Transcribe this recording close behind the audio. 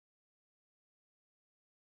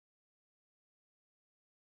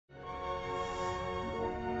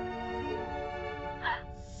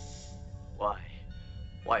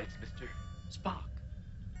Spock.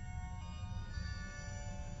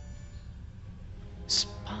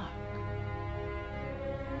 Spock.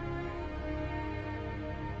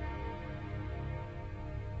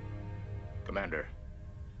 Commander,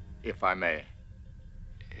 if I may.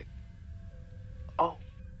 Oh.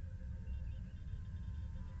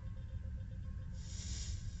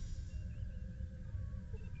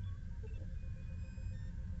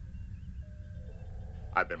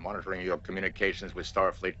 I've been monitoring your communications with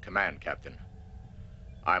Starfleet Command, Captain.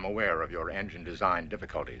 I'm aware of your engine design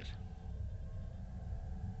difficulties.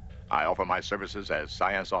 I offer my services as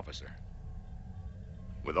science officer.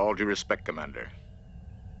 With all due respect, Commander.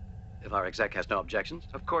 If our exec has no objections.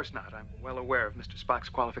 Of course not. I'm well aware of Mr. Spock's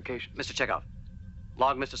qualifications. Mr. Chekhov,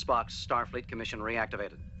 log Mr. Spock's Starfleet Commission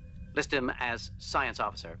reactivated. List him as science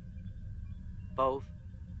officer. Both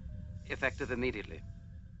effective immediately.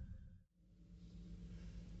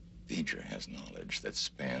 V'ger has knowledge that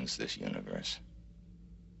spans this universe.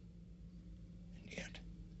 And yet,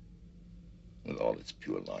 with all its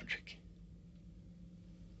pure logic,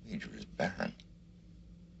 V'ger is barren.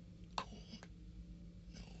 Cold.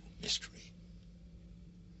 No mystery.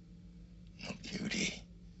 No beauty.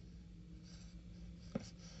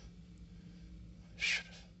 Should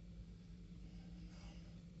have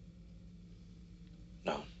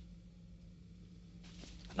known.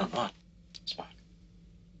 No, not Spock.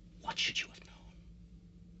 What should you have known?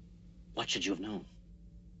 What should you have known?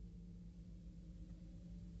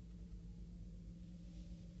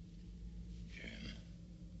 Jim.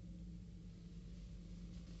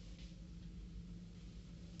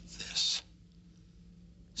 This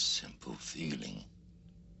simple feeling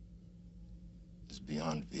is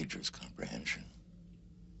beyond V'ger's comprehension.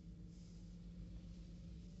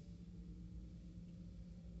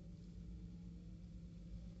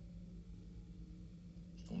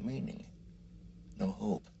 No meaning, no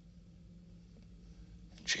hope.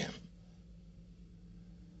 And Jim,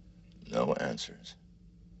 no answers.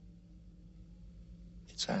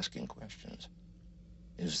 It's asking questions.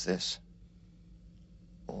 Is this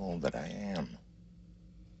all that I am?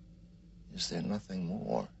 Is there nothing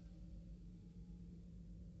more?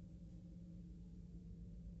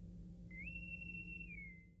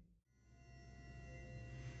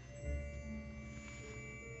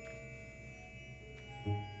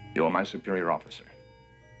 You are my superior officer.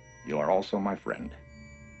 You are also my friend.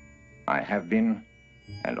 I have been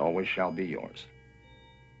and always shall be yours.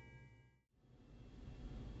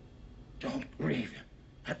 Don't grieve,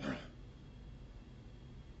 Admiral.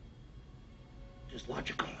 It is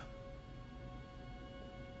logical.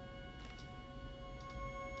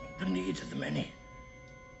 The needs of the many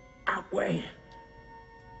outweigh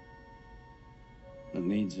The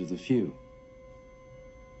needs of the few.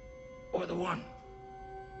 or the one.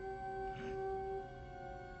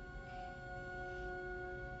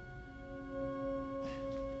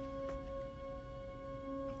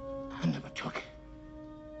 I never took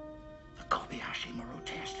the Kobayashi Maru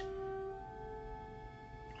test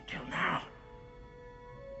until now.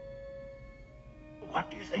 What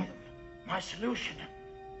do you think of my solution?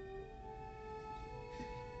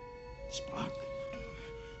 Spock.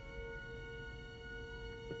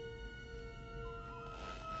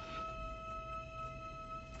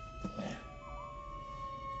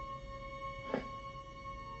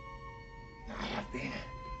 I have been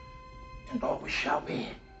and always shall be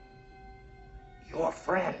your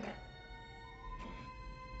friend.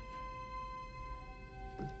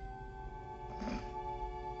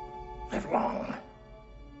 Live long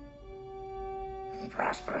and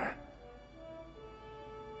prosper.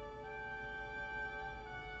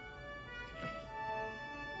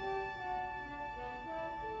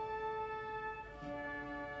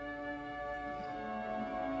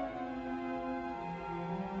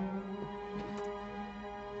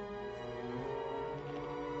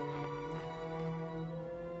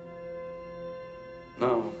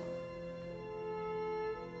 No.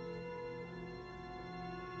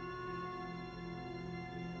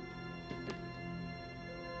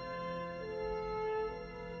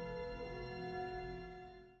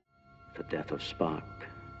 The death of Spock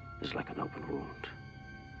is like an open wound.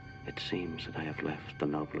 It seems that I have left the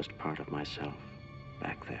noblest part of myself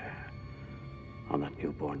back there on that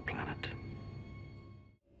newborn planet.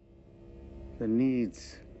 The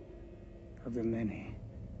needs of the many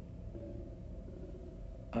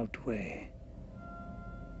outweigh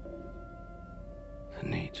The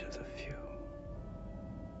needs of the few.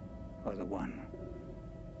 or the one.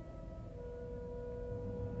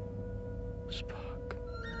 Spock.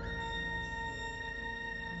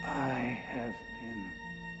 I have been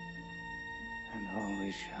and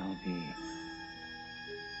always shall be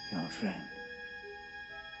your friend.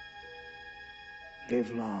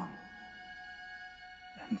 Live long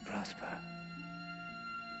and prosper.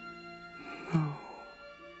 No.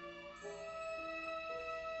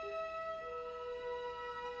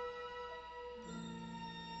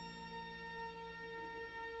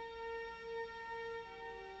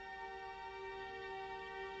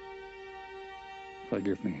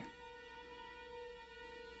 Forgive me.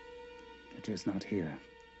 It is not here.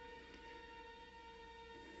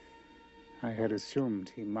 I had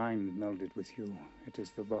assumed he mind melded with you. It is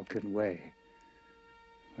the Vulcan way,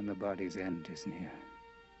 when the body's end is near.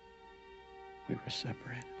 We were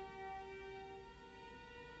separated.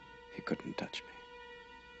 He couldn't touch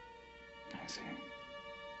me. I see.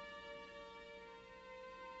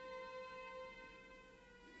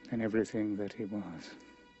 And everything that he was,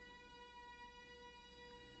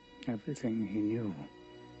 everything he knew,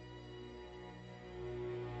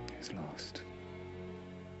 is lost.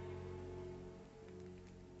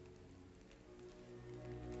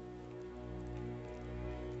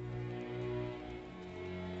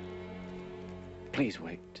 Please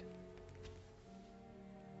wait.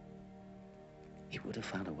 He would have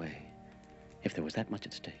found a way if there was that much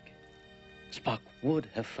at stake. Spock would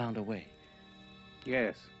have found a way.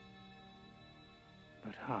 Yes.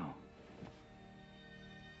 But how?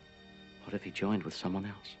 What if he joined with someone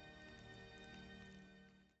else?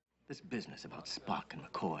 This business about Spock and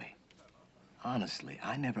McCoy, honestly,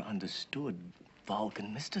 I never understood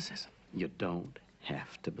Vulcan mysticism. You don't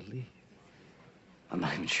have to believe. I'm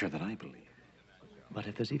not even sure that I believe. But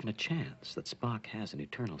if there's even a chance that Spock has an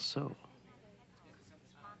eternal soul,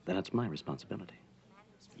 then it's my responsibility.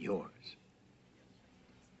 Yours.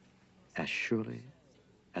 As surely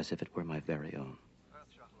as if it were my very own.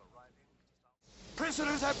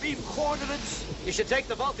 Prisoners have beam coordinates. You should take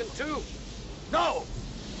the Vulcan, too. No,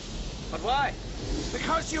 But why?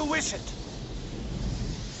 because you wish it.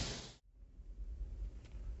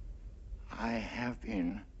 I have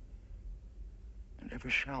been, and ever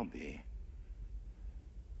shall be,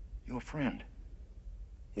 your friend.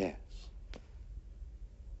 Yes.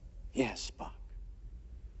 Yes, Spock.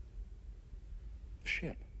 The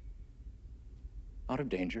ship. Out of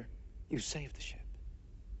danger. You saved the ship.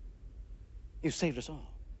 You saved us all.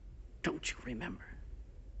 Don't you remember?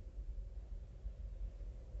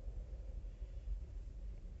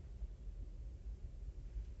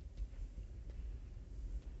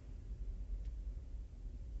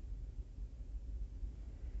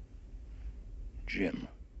 Jim.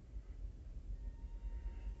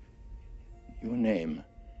 Your name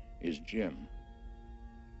is Jim.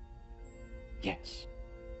 Yes.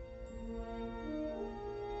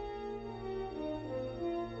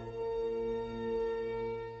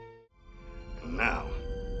 And now,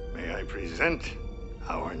 may I present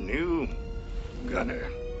our new gunner.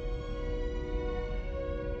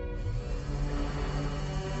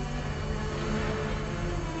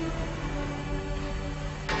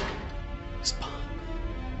 Spock.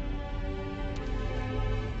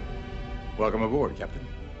 Welcome aboard, Captain.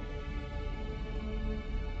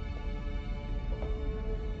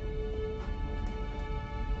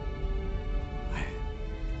 I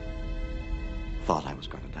thought I was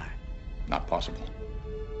going to die. Not possible.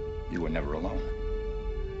 You were never alone.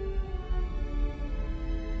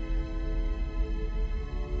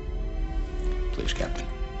 Please, Captain.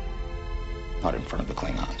 Not in front of the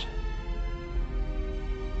Klingons.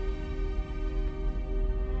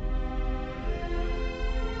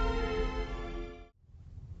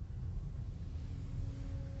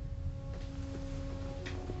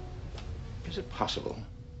 Is it possible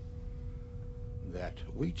that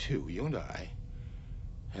we two, you and I,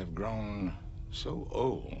 have grown so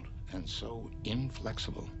old and so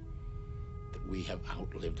inflexible that we have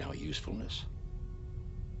outlived our usefulness?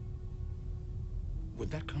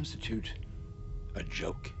 Would that constitute a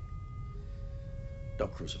joke?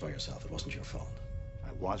 Don't crucify yourself. It wasn't your fault.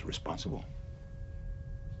 I was responsible.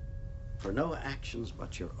 For no actions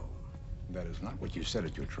but your own. That is not what you said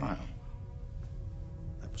at your trial.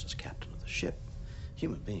 That was as captain of the ship.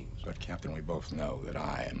 Human beings. But, Captain, we both know that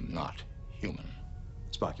I am not human.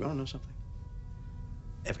 Spock, you want to know something?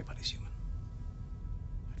 Everybody's human.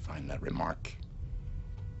 I find that remark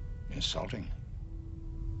insulting.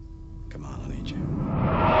 Come on, I need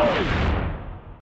you.